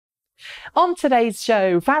On today's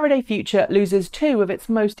show, Faraday Future loses two of its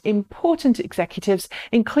most important executives,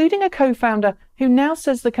 including a co-founder who now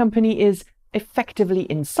says the company is effectively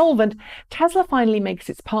insolvent. Tesla finally makes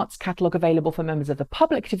its parts catalogue available for members of the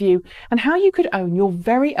public to view, and how you could own your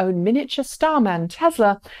very own miniature Starman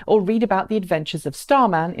Tesla, or read about the adventures of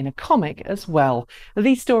Starman in a comic as well.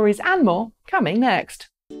 These stories and more coming next.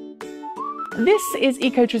 This is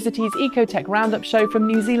Ecotricity's ecoTEC roundup show from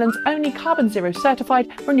New Zealand's only carboNZero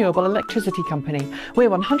certified renewable electricity company. We're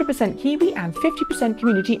 100% Kiwi and 50%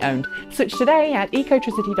 community owned. Switch today at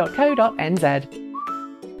ecotricity.co.nz.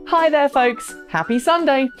 Hi there folks, happy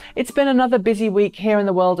Sunday. It's been another busy week here in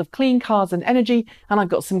the world of clean cars and energy, and I've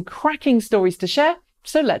got some cracking stories to share,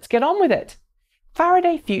 so let's get on with it.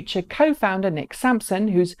 Faraday Future co-founder Nick Sampson,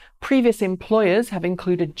 whose previous employers have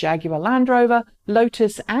included Jaguar Land Rover,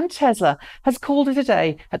 Lotus and Tesla, has called it a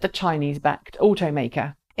day at the Chinese-backed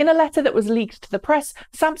automaker. In a letter that was leaked to the press,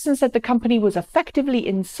 Sampson said the company was effectively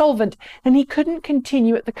insolvent and he couldn't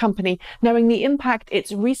continue at the company, knowing the impact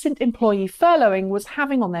its recent employee furloughing was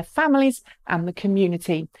having on their families and the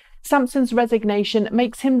community. Sampson's resignation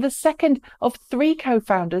makes him the second of three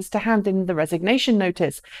co-founders to hand in the resignation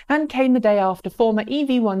notice, and came the day after former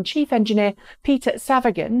EV1 chief engineer Peter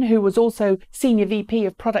Savagan, who was also senior VP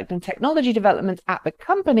of product and technology development at the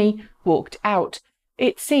company, walked out.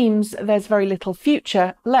 It seems there's very little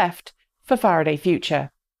future left for Faraday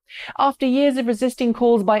Future. After years of resisting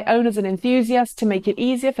calls by owners and enthusiasts to make it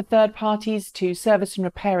easier for third parties to service and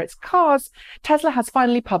repair its cars, Tesla has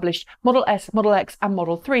finally published Model S, Model X and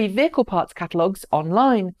Model 3 vehicle parts catalogues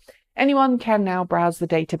online. Anyone can now browse the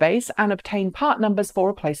database and obtain part numbers for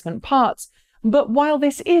replacement parts. But while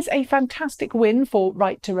this is a fantastic win for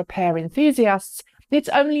right-to-repair enthusiasts, it's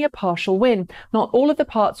only a partial win. Not all of the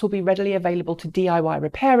parts will be readily available to DIY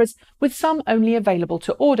repairers, with some only available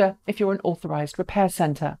to order if you're an authorised repair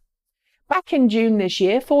centre. Back in June this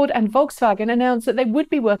year, Ford and Volkswagen announced that they would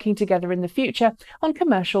be working together in the future on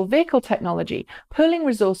commercial vehicle technology, pooling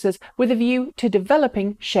resources with a view to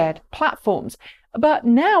developing shared platforms. But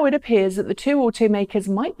now it appears that the two automakers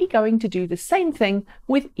might be going to do the same thing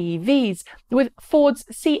with EVs, with Ford's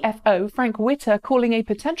CFO Frank Witter calling a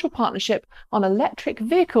potential partnership on electric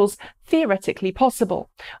vehicles theoretically possible.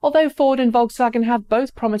 Although Ford and Volkswagen have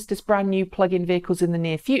both promised us brand new plug-in vehicles in the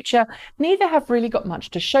near future, neither have really got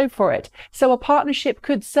much to show for it, so a partnership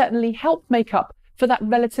could certainly help make up for that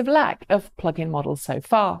relative lack of plug-in models so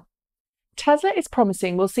far. Tesla is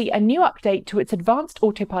promising we'll see a new update to its advanced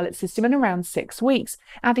autopilot system in around 6 weeks,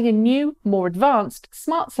 adding a new, more advanced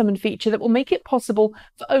smart summon feature that will make it possible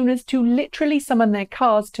for owners to literally summon their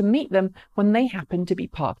cars to meet them when they happen to be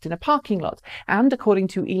parked in a parking lot, and, according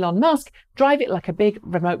to Elon Musk, drive it like a big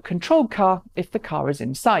remote-controlled car if the car is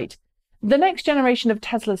in sight. The next generation of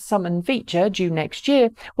Tesla's summon feature, due next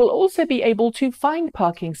year, will also be able to find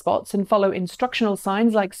parking spots and follow instructional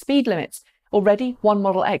signs like speed limits. Already, one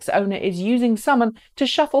Model X owner is using Summon to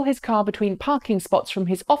shuffle his car between parking spots from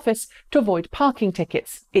his office to avoid parking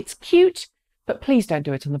tickets. It's cute, but please don't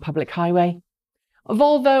do it on the public highway.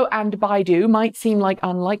 Volvo and Baidu might seem like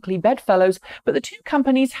unlikely bedfellows, but the two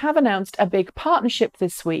companies have announced a big partnership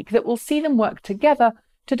this week that will see them work together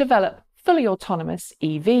to develop fully autonomous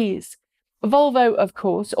EVs. Volvo, of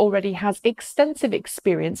course, already has extensive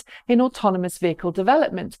experience in autonomous vehicle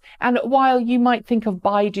development, and while you might think of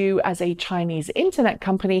Baidu as a Chinese internet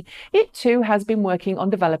company, it too has been working on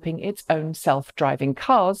developing its own self-driving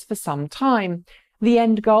cars for some time. The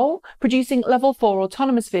end goal? Producing level 4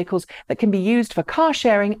 autonomous vehicles that can be used for car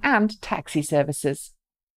sharing and taxi services.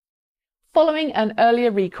 Following an earlier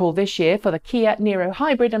recall this year for the Kia Niro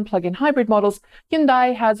hybrid and plug-in hybrid models,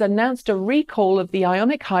 Hyundai has announced a recall of the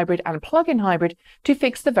IONIQ hybrid and plug-in hybrid to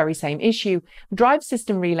fix the very same issue, drive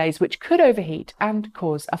system relays which could overheat and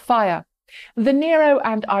cause a fire. The Niro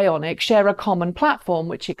and IONIQ share a common platform,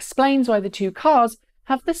 which explains why the two cars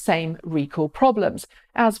have the same recall problems.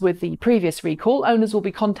 As with the previous recall, owners will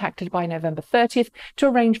be contacted by November 30th to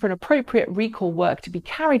arrange for an appropriate recall work to be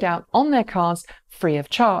carried out on their cars free of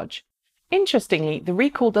charge. Interestingly, the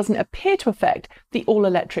recall doesn't appear to affect the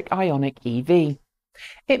all-electric IONIQ EV.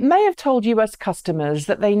 It may have told US customers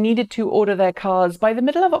that they needed to order their cars by the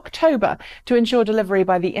middle of October to ensure delivery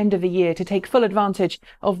by the end of the year to take full advantage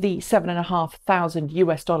of the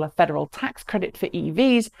 $7,500 federal tax credit for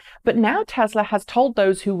EVs, but now Tesla has told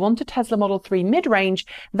those who want a Tesla Model 3 mid-range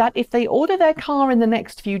that if they order their car in the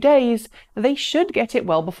next few days, they should get it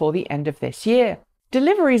well before the end of this year.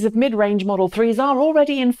 Deliveries of mid-range Model 3s are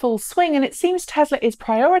already in full swing, and it seems Tesla is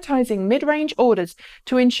prioritizing mid-range orders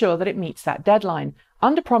to ensure that it meets that deadline,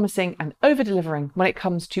 under-promising and over-delivering when it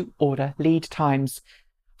comes to order lead times.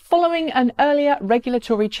 Following an earlier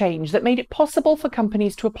regulatory change that made it possible for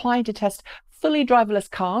companies to apply to test fully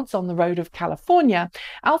driverless cars on the road of California,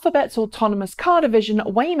 Alphabet's autonomous car division,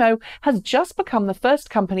 Waymo, has just become the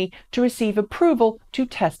first company to receive approval to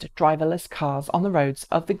test driverless cars on the roads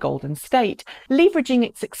of the Golden State. Leveraging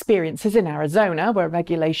its experiences in Arizona, where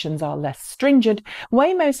regulations are less stringent,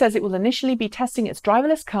 Waymo says it will initially be testing its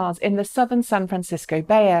driverless cars in the southern San Francisco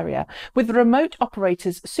Bay Area, with remote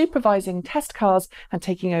operators supervising test cars and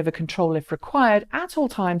taking over control if required at all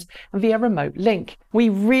times via remote link. We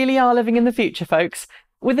really are living in the future, folks.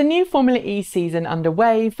 With the new Formula E season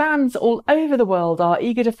underway, fans all over the world are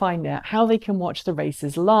eager to find out how they can watch the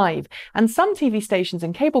races live, and some TV stations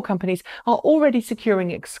and cable companies are already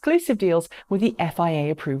securing exclusive deals with the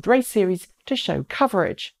FIA-approved race series to show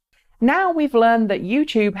coverage. Now we've learned that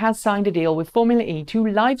YouTube has signed a deal with Formula E to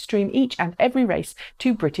live stream each and every race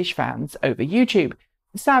to British fans over YouTube.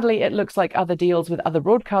 Sadly, it looks like other deals with other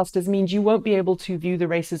broadcasters means you won't be able to view the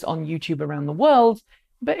races on YouTube around the world,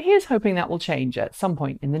 but here's hoping that will change at some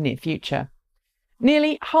point in the near future.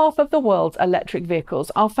 Nearly half of the world's electric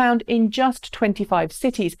vehicles are found in just 25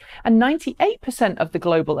 cities, and 98% of the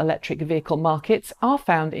global electric vehicle markets are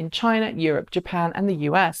found in China, Europe, Japan, and the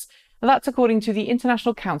US. That's according to the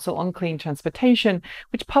International Council on Clean Transportation,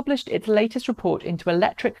 which published its latest report into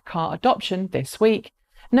electric car adoption this week.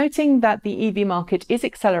 Noting that the EV market is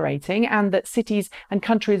accelerating and that cities and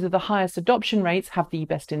countries with the highest adoption rates have the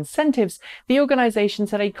best incentives, the organisation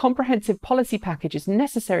said a comprehensive policy package is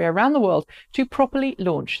necessary around the world to properly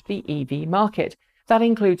launch the EV market. That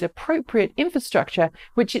includes appropriate infrastructure,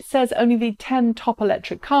 which it says only the 10 top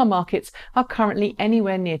electric car markets are currently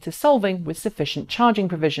anywhere near to solving with sufficient charging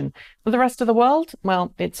provision. The rest of the world?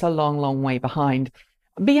 Well, it's a long, long way behind.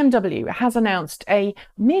 BMW has announced a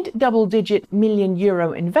mid-double-digit million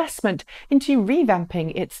euro investment into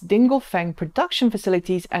revamping its Dingolfing production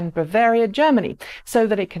facilities in Bavaria, Germany, so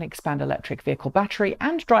that it can expand electric vehicle battery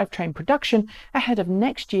and drivetrain production ahead of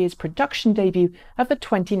next year's production debut of the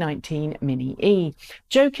 2019 Mini E.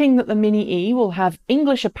 Joking that the Mini E will have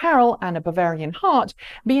English apparel and a Bavarian heart,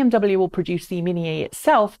 BMW will produce the Mini E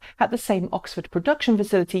itself at the same Oxford production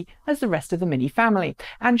facility as the rest of the Mini family,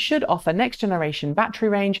 and should offer next-generation battery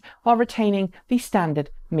range while retaining the standard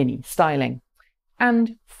Mini styling.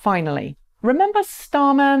 And finally, remember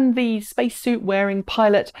Starman, the spacesuit-wearing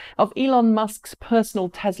pilot of Elon Musk's personal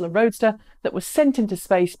Tesla Roadster that was sent into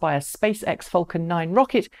space by a SpaceX Falcon 9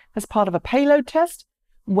 rocket as part of a payload test?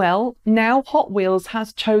 Well, now HotWheels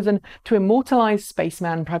has chosen to immortalize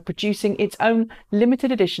Spaceman by producing its own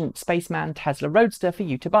limited edition Spaceman Tesla Roadster for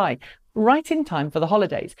you to buy, right in time for the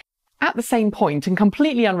holidays. At the same point, and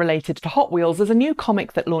completely unrelated to Hot Wheels, there's a new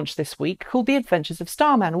comic that launched this week called The Adventures of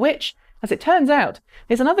Starman, which, as it turns out,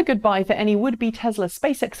 is another good buy for any would-be Tesla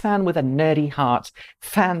SpaceX fan with a nerdy heart.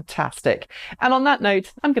 Fantastic. And on that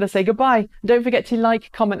note, I'm going to say goodbye. Don't forget to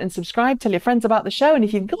like, comment and subscribe, tell your friends about the show, and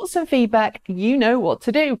if you've got some feedback, you know what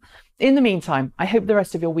to do. In the meantime, I hope the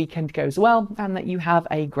rest of your weekend goes well and that you have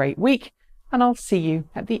a great week. And I'll see you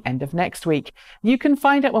at the end of next week. You can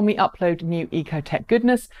find out when we upload new ecoTEC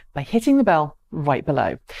goodness by hitting the bell right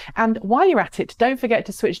below. And while you're at it, don't forget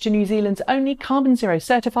to switch to New Zealand's only carboNZero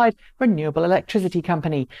certified renewable electricity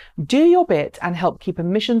company. Do your bit and help keep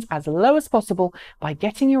emissions as low as possible by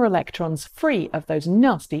getting your electrons free of those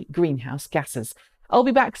nasty greenhouse gases. I'll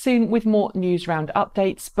be back soon with more news round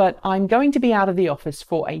updates, but I'm going to be out of the office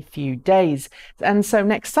for a few days. And so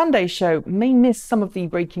next Sunday's show may miss some of the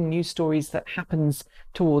breaking news stories that happens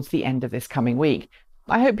towards the end of this coming week.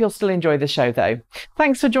 I hope you'll still enjoy the show though.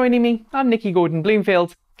 Thanks for joining me. I'm Nikki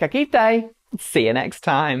Gordon-Bloomfield. Ka kite. See you next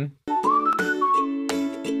time.